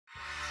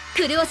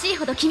苦しい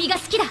ほど君が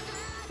好きだ。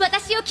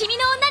私を君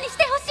の女にし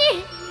てほし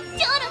い。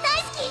ジョーロ大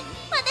好き。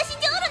私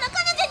ジョーロの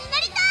彼女にな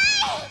りた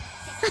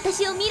い。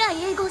私を未来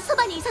永劫そ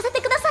ばにいさせ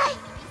てください。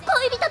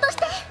恋人とし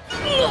て。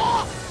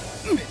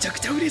めちゃく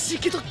ちゃ嬉しい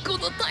けど、こ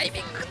のタイ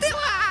ミングで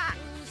は。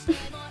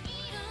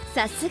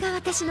さすが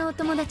私のお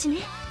友達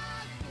ね。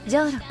ジ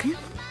ョーロ君、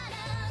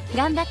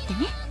頑張って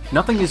ね。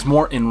Nothing is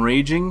more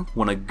enraging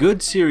when a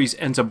good series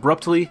ends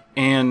abruptly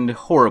and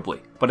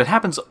horribly, but it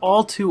happens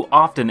all too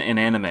often in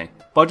anime.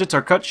 Budgets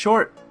are cut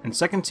short, and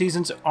second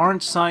seasons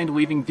aren't signed,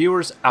 leaving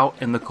viewers out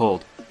in the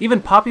cold. Even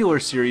popular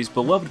series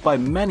beloved by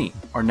many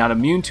are not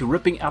immune to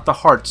ripping out the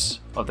hearts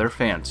of their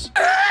fans.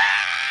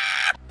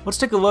 Let's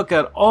take a look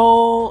at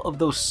all of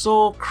those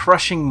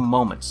soul-crushing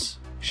moments,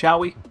 shall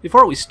we?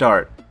 Before we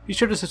start, be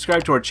sure to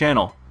subscribe to our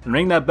channel and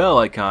ring that bell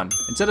icon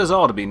and set us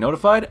all to be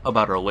notified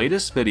about our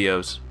latest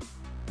videos.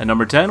 At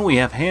number 10, we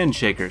have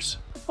Handshakers.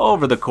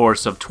 Over the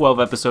course of 12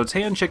 episodes,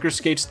 Handshakers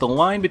skates the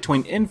line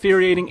between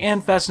infuriating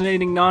and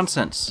fascinating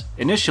nonsense.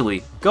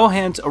 Initially,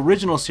 Gohan's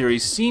original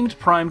series seemed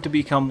primed to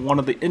become one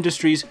of the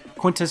industry's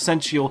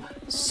quintessential,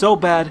 so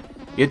bad,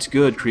 it's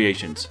good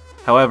creations.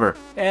 However,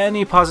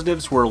 any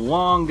positives were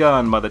long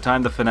gone by the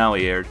time the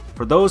finale aired.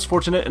 For those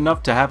fortunate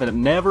enough to have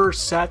never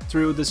sat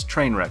through this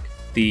train wreck,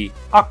 the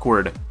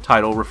Awkward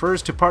title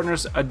refers to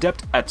partners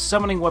adept at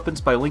summoning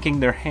weapons by linking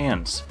their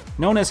hands.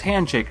 Known as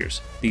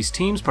Handshakers, these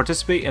teams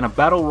participate in a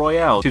battle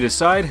royale to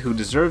decide who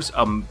deserves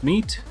a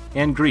meet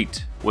and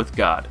greet with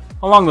God.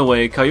 Along the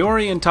way,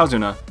 Kaori and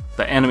Tazuna,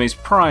 the anime's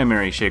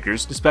primary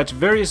shakers, dispatch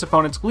various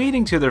opponents,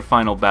 leading to their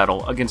final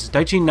battle against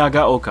Daichi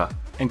Nagaoka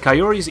and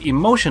Kaori's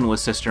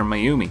emotionless sister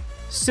Mayumi.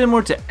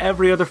 Similar to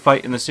every other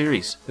fight in the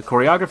series, the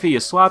choreography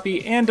is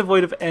sloppy and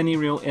devoid of any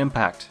real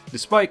impact.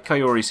 Despite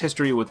Kaori's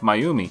history with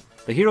Mayumi,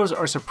 the heroes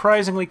are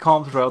surprisingly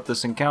calm throughout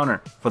this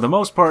encounter. For the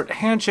most part,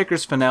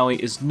 Handshaker's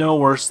finale is no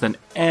worse than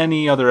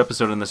any other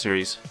episode in the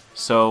series.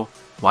 So,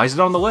 why is it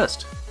on the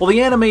list? Well,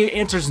 the anime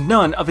answers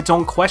none of its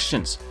own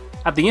questions.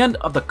 At the end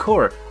of the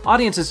core,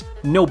 audiences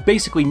know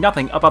basically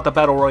nothing about the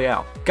Battle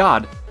Royale,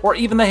 God, or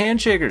even the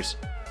Handshakers.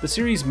 The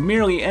series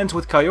merely ends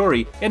with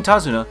Kaori and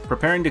Tazuna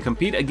preparing to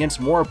compete against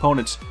more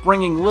opponents,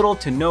 bringing little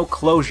to no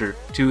closure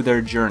to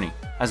their journey.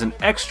 As an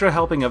extra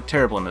helping of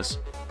terribleness,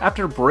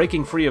 after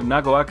breaking free of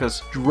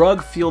Nagaoka's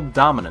drug-fueled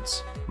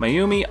dominance,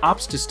 Mayumi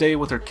opts to stay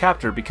with her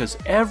captor because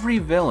every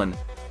villain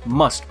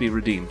must be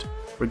redeemed,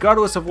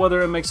 regardless of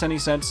whether it makes any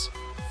sense.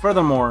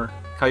 Furthermore,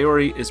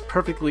 Kaori is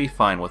perfectly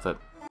fine with it.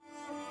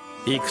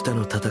 幾多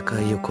の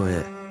戦いを超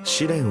え、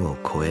試練を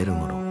超える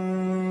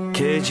者、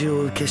啓示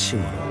を受けし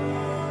者、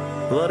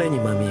我に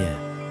まみえ、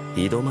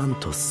挑まん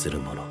とする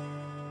者。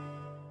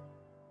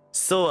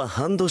そうは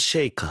ハンドシ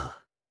ェイ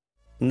カ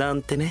ー、な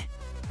んてね。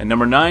At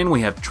number 9,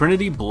 we have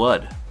Trinity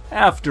Blood.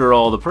 After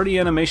all, the pretty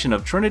animation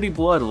of Trinity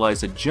Blood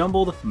lies a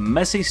jumbled,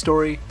 messy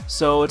story,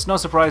 so it's no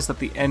surprise that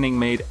the ending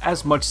made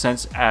as much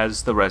sense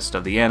as the rest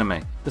of the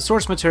anime. The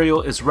source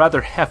material is rather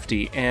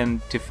hefty,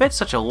 and to fit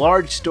such a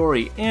large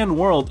story and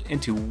world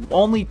into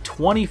only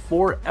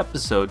 24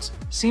 episodes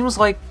seems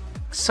like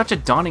such a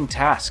daunting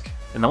task.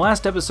 In the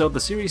last episode, the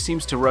series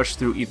seems to rush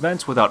through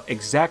events without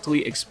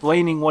exactly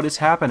explaining what is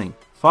happening.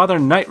 Father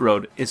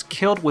Nightroad is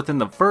killed within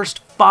the first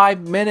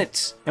 5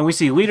 minutes, and we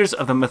see leaders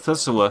of the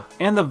Methuselah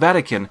and the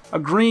Vatican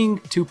agreeing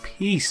to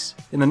peace.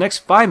 In the next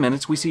 5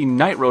 minutes, we see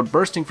Nightroad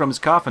bursting from his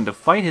coffin to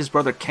fight his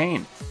brother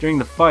Cain. During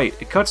the fight,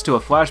 it cuts to a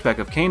flashback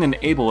of Cain and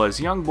Abel as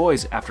young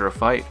boys after a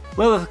fight.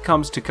 Lilith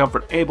comes to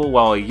comfort Abel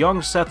while a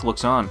young Seth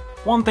looks on.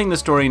 One thing the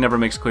story never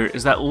makes clear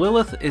is that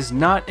Lilith is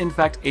not in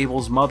fact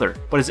Abel's mother,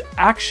 but is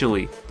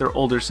actually their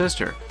older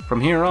sister. From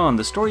here on,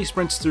 the story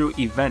sprints through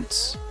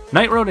events.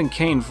 Nightroad and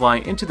Cain fly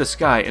into the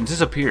sky and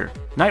disappear.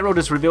 Nightroad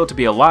is revealed to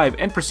be alive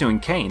and pursuing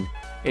Cain,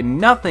 and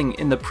nothing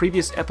in the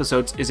previous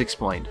episodes is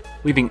explained,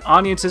 leaving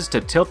audiences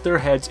to tilt their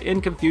heads in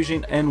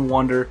confusion and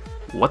wonder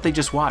what they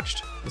just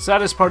watched. The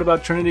saddest part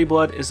about Trinity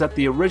Blood is that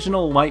the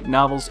original light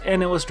novels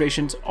and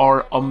illustrations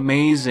are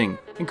amazing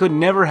and could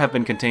never have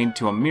been contained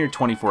to a mere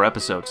 24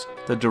 episodes.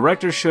 The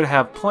director should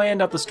have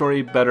planned out the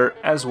story better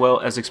as well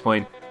as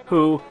explain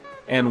who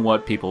and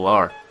what people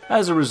are.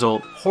 As a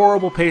result,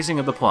 horrible pacing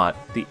of the plot,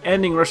 the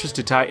ending rushes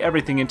to tie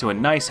everything into a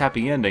nice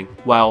happy ending,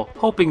 while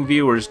hoping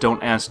viewers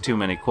don't ask too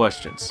many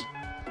questions.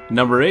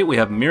 Number 8, we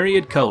have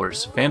Myriad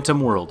Colors, Phantom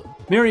World.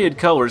 Myriad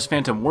Colors'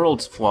 Phantom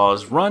World's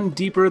flaws run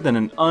deeper than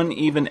an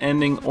uneven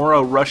ending or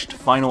a rushed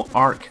final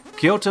arc.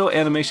 Kyoto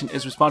Animation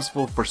is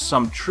responsible for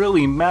some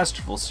truly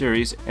masterful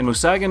series, and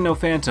Musagan no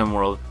Phantom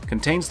World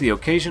contains the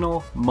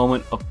occasional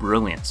moment of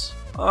brilliance.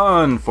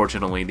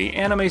 Unfortunately, the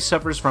anime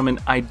suffers from an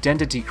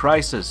identity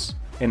crisis.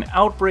 An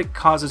outbreak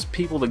causes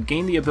people to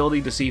gain the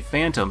ability to see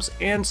phantoms,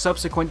 and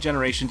subsequent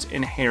generations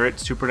inherit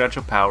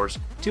supernatural powers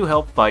to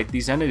help fight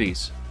these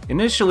entities.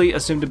 Initially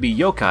assumed to be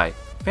yokai,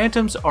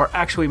 phantoms are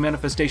actually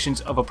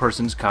manifestations of a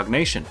person's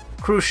cognition.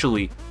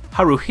 Crucially,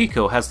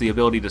 Haruhiko has the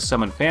ability to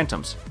summon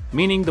phantoms,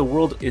 meaning the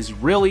world is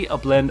really a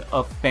blend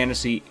of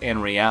fantasy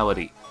and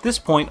reality. This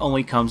point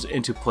only comes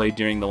into play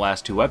during the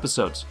last 2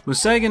 episodes.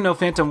 Musagen no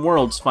Phantom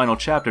World's final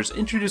chapters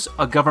introduce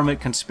a government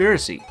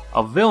conspiracy,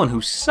 a villain who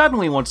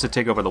suddenly wants to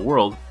take over the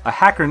world, a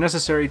hacker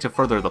necessary to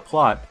further the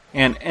plot,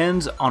 and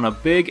ends on a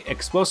big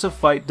explosive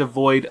fight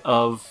devoid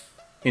of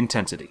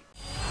intensity.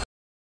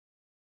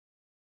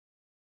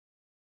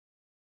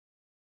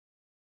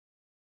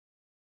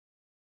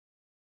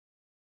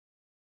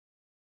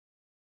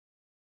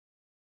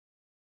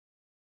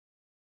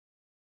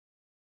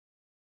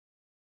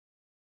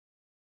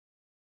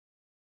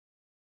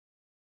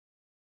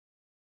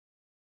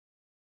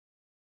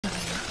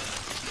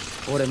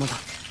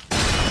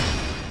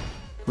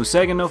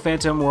 Musagen no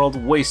Phantom World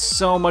wastes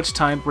so much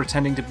time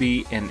pretending to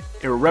be an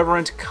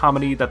irreverent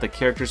comedy that the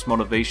characters'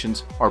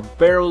 motivations are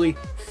barely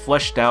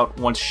fleshed out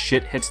once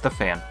shit hits the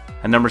fan.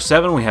 At number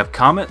 7 we have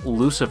Comet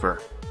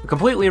Lucifer. A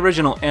completely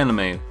original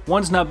anime,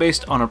 ones not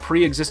based on a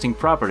pre-existing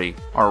property,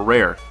 are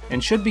rare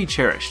and should be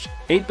cherished.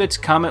 8-Bit's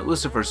Comet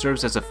Lucifer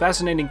serves as a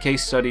fascinating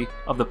case study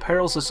of the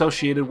perils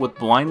associated with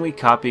blindly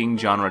copying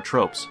genre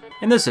tropes,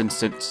 in this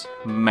instance,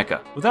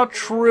 mecha, without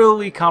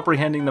truly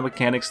comprehending the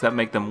mechanics that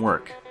make them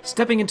work.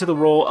 Stepping into the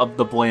role of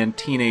the bland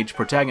teenage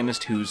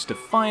protagonist whose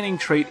defining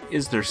trait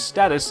is their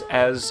status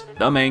as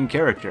the main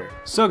character,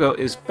 Sogo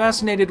is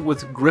fascinated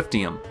with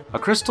griftium, a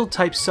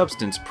crystal-type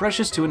substance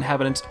precious to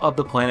inhabitants of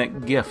the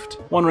planet Gift.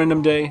 One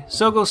random day,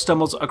 Sogo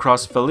stumbles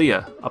across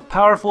Felia, a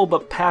powerful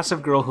but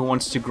passive girl who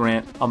wants to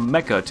grant a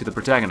mecha to the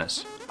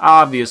protagonist.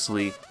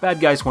 Obviously, bad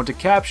guys want to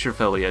capture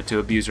Felia to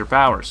abuse her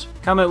powers.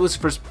 Comet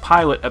Lucifer's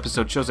pilot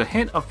episode shows a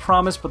hint of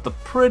promise, but the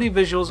pretty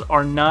visuals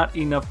are not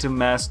enough to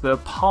mask the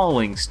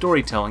appalling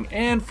storytelling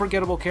and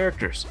forgettable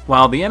characters.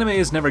 While the anime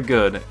is never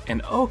good,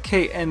 an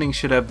okay ending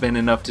should have been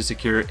enough to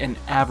secure an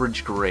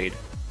average grade.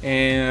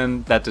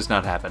 And that does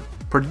not happen.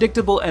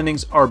 Predictable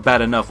endings are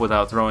bad enough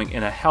without throwing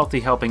in a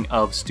healthy helping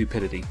of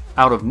stupidity.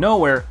 Out of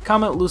nowhere,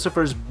 Comet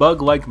Lucifer's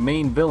bug-like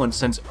main villain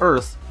sends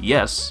Earth,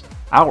 yes,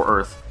 our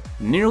Earth,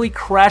 nearly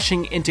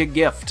crashing into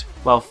Gift,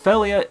 while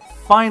Felia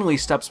finally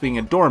stops being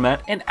a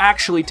doormat and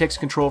actually takes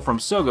control from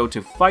Sogo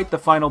to fight the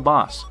final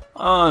boss.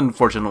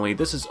 Unfortunately,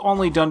 this is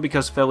only done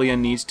because Felia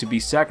needs to be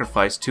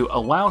sacrificed to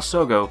allow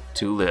Sogo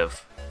to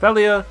live.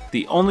 Felia,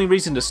 the only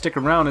reason to stick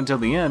around until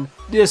the end,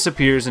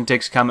 disappears and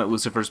takes Comet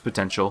Lucifer's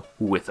potential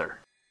with her.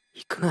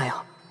 行くな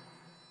よ、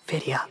フ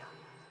ェリア。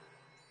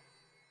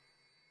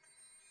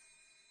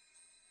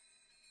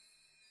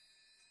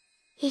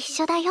一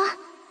緒だよ。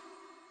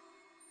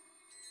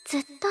ず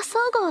っと相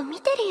互を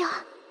見てるよ。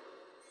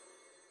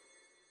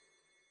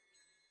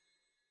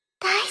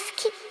大好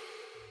き、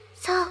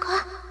相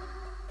互。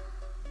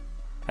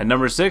At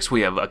number 6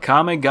 we have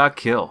Akame ga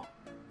Kill.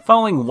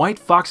 Following White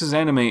Fox's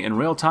anime in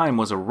real time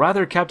was a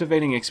rather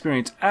captivating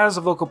experience as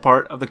a vocal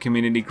part of the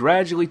community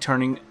gradually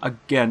turning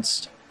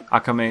against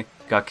Akame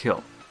ga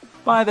Kill.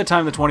 By the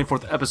time the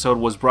 24th episode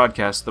was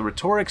broadcast, the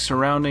rhetoric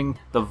surrounding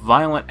the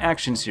violent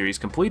action series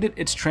completed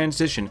its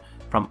transition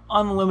from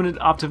unlimited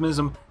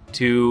optimism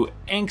to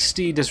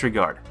angsty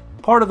disregard.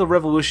 Part of the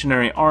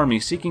revolutionary army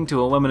seeking to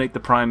eliminate the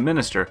Prime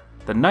Minister,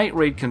 the Night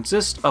Raid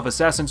consists of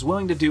assassins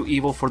willing to do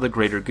evil for the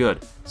greater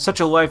good. Such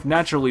a life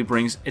naturally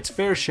brings its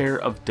fair share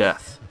of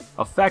death,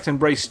 a fact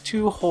embraced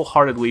too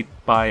wholeheartedly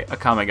by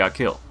Akame ga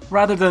Kill.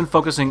 Rather than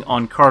focusing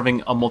on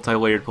carving a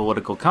multi-layered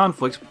political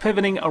conflict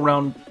pivoting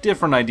around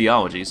different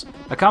ideologies,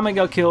 Akame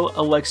ga Kill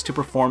elects to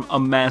perform a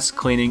mass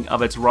cleaning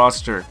of its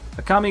roster.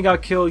 Akame ga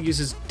Kill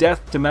uses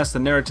death to mask the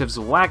narrative's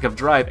lack of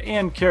drive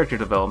and character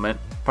development,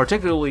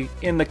 particularly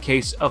in the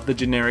case of the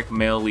generic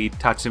male lead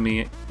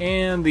Tatsumi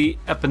and the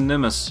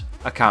eponymous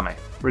Akame.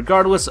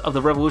 Regardless of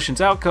the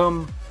revolution's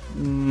outcome,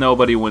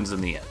 nobody wins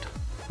in the end.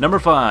 Number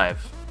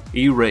 5.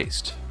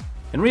 Erased.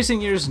 In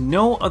recent years,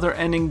 no other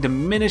ending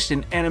diminished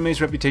an anime's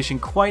reputation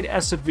quite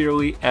as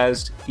severely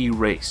as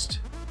Erased.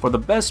 For the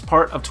best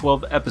part of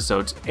 12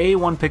 episodes,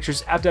 A1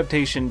 Pictures'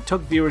 adaptation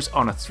took viewers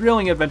on a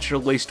thrilling adventure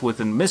laced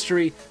with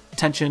mystery,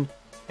 tension,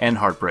 and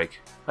heartbreak.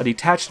 A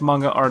detached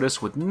manga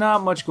artist with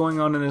not much going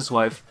on in his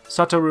life,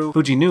 Satoru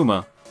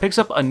Fujinuma, picks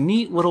up a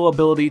neat little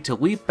ability to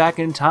leap back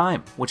in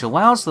time, which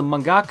allows the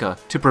mangaka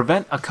to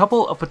prevent a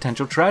couple of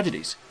potential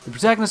tragedies. The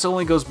protagonist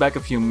only goes back a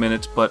few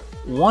minutes, but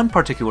one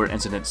particular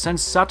incident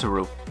sends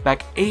Satoru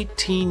back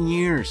 18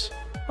 years.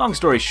 Long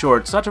story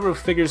short, Satoru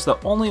figures the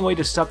only way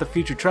to stop the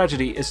future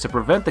tragedy is to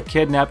prevent the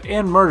kidnap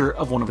and murder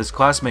of one of his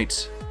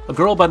classmates, a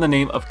girl by the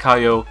name of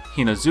Kayo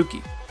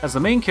Hinazuki. As the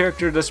main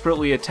character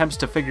desperately attempts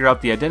to figure out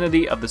the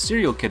identity of the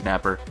serial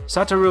kidnapper,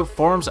 Satoru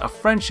forms a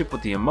friendship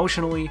with the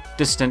emotionally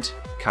distant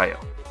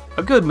Kayo.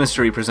 A good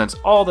mystery presents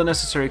all the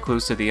necessary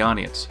clues to the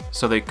audience,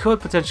 so they could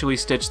potentially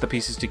stitch the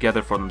pieces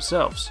together for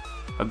themselves.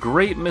 A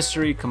great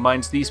mystery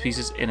combines these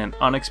pieces in an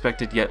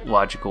unexpected yet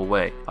logical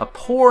way. A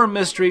poor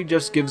mystery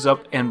just gives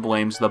up and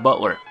blames the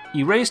butler.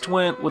 Erased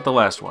went with the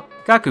last one.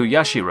 Gaku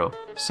Yashiro,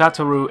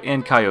 Satoru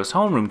and Kayo's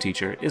homeroom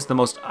teacher, is the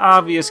most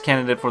obvious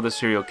candidate for the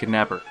serial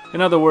kidnapper.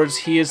 In other words,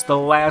 he is the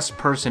last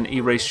person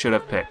Erased should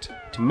have picked.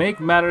 To make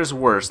matters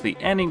worse, the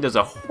ending does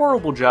a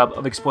horrible job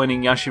of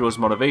explaining Yashiro's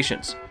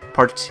motivations,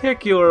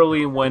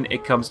 particularly when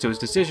it comes to his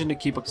decision to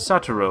keep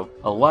Satoru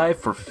alive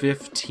for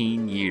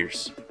 15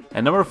 years.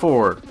 And number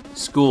 4,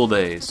 School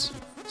Days.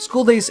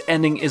 School Days'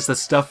 ending is the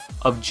stuff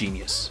of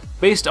genius.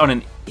 Based on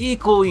an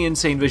equally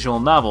insane visual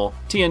novel,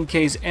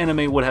 TNK's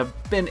anime would have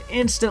been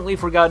instantly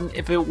forgotten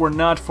if it were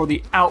not for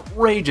the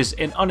outrageous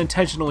and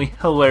unintentionally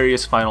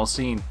hilarious final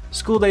scene.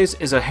 School Days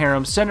is a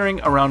harem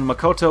centering around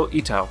Makoto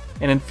Ito,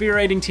 an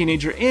infuriating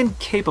teenager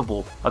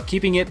incapable of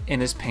keeping it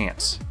in his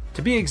pants.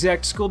 To be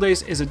exact, School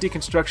Days is a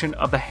deconstruction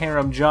of the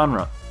harem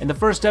genre. In the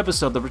first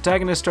episode, the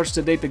protagonist starts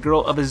to date the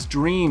girl of his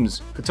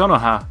dreams,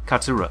 Kotonoha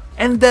Katsura,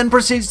 and then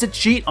proceeds to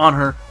cheat on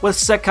her with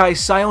Sekai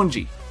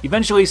Saionji.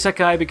 Eventually,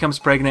 Sekai becomes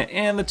pregnant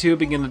and the two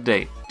begin to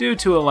date. Due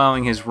to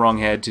allowing his wrong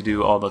head to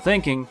do all the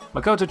thinking,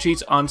 Makoto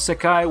cheats on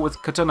Sekai with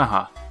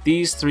Kotonoha.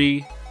 These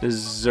three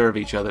deserve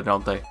each other,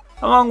 don't they?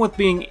 Along with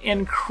being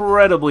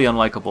incredibly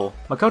unlikable,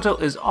 Makoto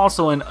is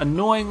also an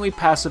annoyingly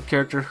passive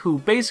character who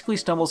basically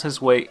stumbles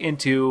his way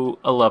into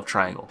a love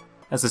triangle.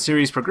 As the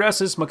series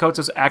progresses,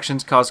 Makoto's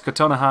actions cause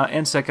Kotonoha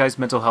and Sekai's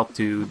mental health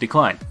to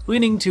decline,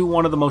 leading to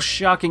one of the most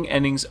shocking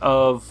endings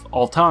of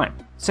all time.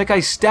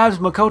 Sekai stabs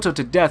Makoto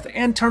to death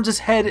and turns his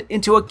head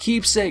into a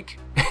keepsake.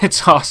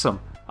 It's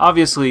awesome.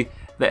 Obviously,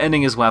 the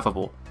ending is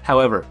laughable.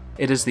 However,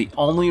 it is the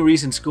only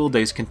reason School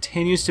Days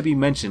continues to be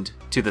mentioned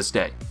to this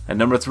day. At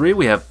number 3,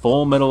 we have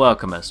Fullmetal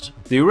Alchemist.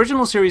 The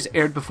original series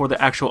aired before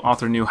the actual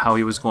author knew how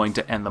he was going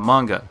to end the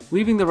manga,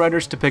 leaving the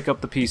writers to pick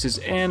up the pieces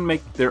and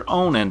make their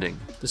own ending.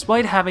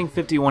 Despite having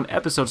 51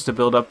 episodes to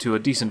build up to a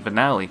decent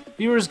finale,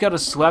 viewers got a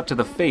slap to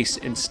the face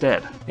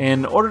instead.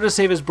 In order to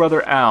save his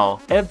brother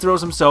Al, Ed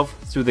throws himself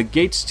through the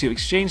gates to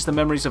exchange the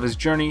memories of his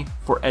journey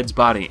for Ed's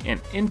body and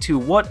into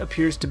what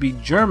appears to be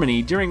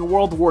Germany during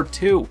World War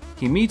II.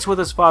 He meets with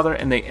his father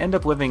and they end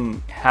up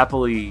living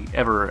happily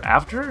ever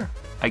after,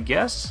 I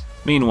guess?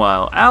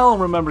 Meanwhile, Al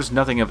remembers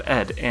nothing of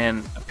Ed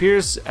and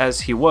appears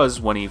as he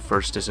was when he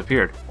first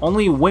disappeared.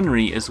 Only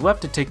Winry is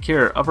left to take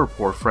care of her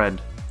poor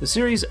friend. The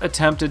series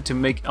attempted to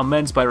make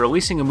amends by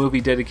releasing a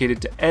movie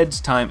dedicated to Ed's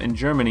time in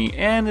Germany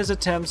and his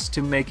attempts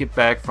to make it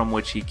back from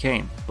which he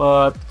came.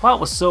 But the plot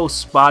was so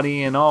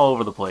spotty and all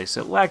over the place,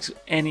 it lacked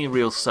any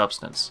real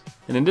substance.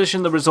 In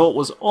addition, the result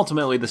was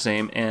ultimately the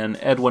same and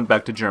Ed went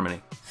back to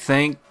Germany.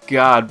 Thank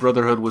God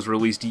Brotherhood was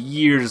released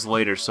years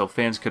later so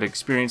fans could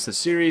experience the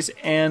series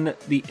and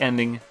the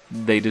ending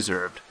they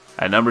deserved.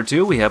 At number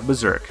 2, we have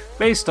Berserk.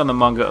 Based on the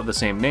manga of the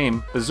same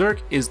name,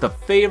 Berserk is the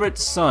favorite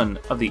son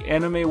of the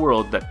anime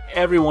world that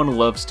everyone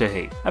loves to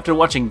hate. After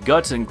watching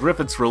Guts and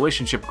Griffith's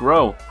relationship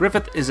grow,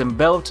 Griffith is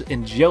enveloped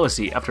in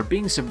jealousy after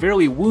being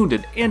severely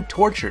wounded and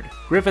tortured.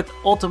 Griffith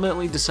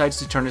ultimately decides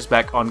to turn his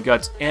back on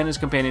Guts and his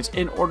companions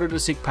in order to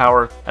seek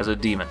power as a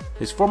demon.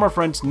 His former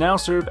friends now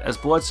serve as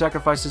blood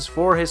sacrifices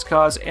for his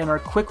cause and are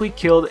quickly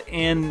killed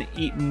and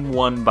eaten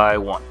one by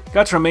one.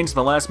 Guts remains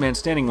the last man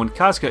standing when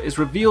Casca is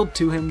revealed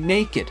to him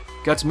naked.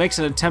 Guts makes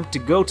an attempt to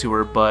go to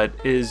her, but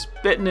is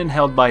bitten and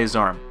held by his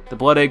arm. The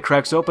blood egg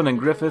cracks open and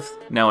Griffith,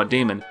 now a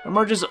demon,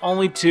 emerges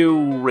only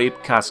to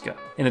rape Casca.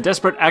 In a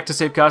desperate act to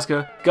save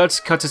Casca, Guts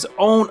cuts his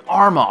own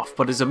arm off,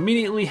 but is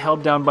immediately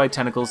held down by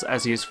tentacles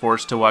as he is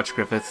forced to watch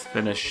Griffith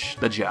finish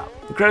the job.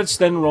 The credits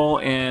then roll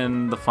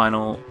and the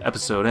final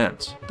episode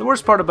ends. The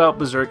worst part about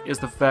Berserk is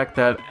the fact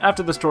that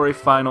after the story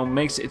final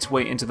makes its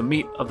way into the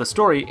meat of the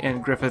story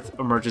and Griffith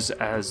emerges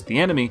as the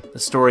enemy, the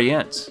story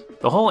ends.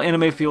 The whole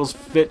anime feels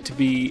fit to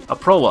be a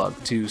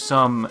prologue to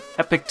some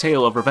epic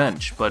tale of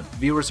revenge, but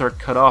viewers are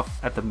cut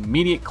off at the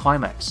immediate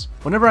climax.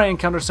 Whenever I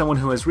encounter someone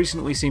who has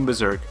recently seen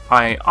Berserk,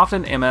 I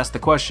often am asked the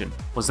question,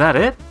 was that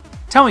it?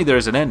 Tell me there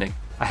is an ending.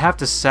 I have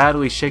to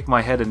sadly shake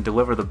my head and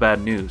deliver the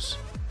bad news.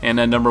 And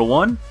at number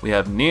 1, we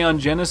have Neon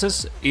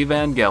Genesis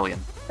Evangelion.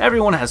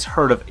 Everyone has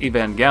heard of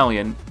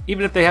Evangelion,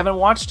 even if they haven't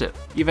watched it.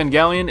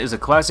 Evangelion is a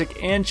classic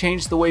and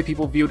changed the way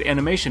people viewed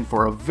animation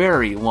for a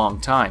very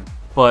long time.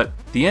 But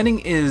the ending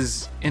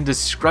is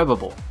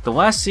indescribable. The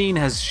last scene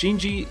has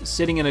Shinji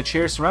sitting in a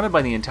chair surrounded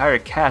by the entire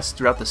cast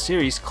throughout the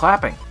series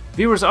clapping.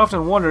 Viewers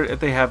often wonder if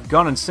they have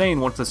gone insane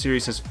once the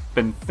series has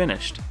been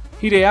finished.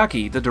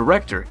 Hideaki, the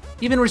director,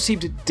 even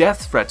received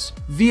death threats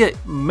via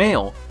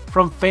mail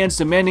from fans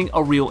demanding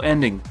a real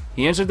ending.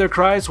 He answered their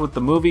cries with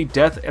the movie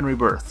Death and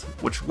Rebirth,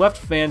 which left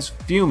fans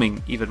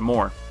fuming even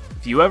more.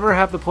 If you ever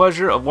have the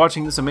pleasure of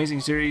watching this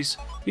amazing series,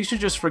 you should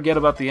just forget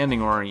about the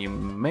ending or you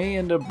may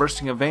end up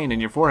bursting a vein in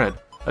your forehead.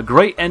 A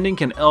great ending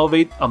can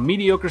elevate a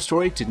mediocre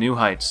story to new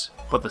heights,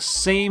 but the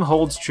same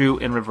holds true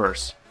in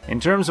reverse. In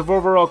terms of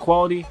overall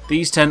quality,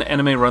 these 10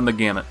 anime run the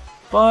gamut,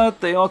 but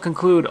they all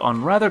conclude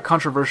on rather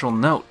controversial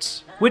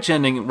notes. Which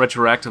ending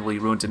retroactively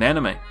ruins an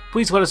anime?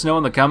 Please let us know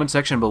in the comment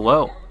section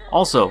below.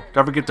 Also,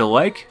 don't forget to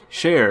like,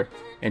 share,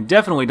 and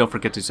definitely don't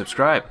forget to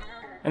subscribe.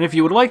 And if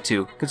you would like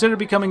to, consider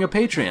becoming a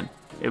Patreon.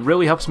 It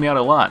really helps me out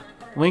a lot.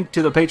 Link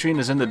to the Patreon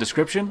is in the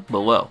description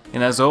below.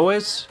 And as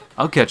always,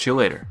 I'll catch you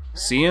later.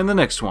 See you in the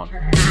next one.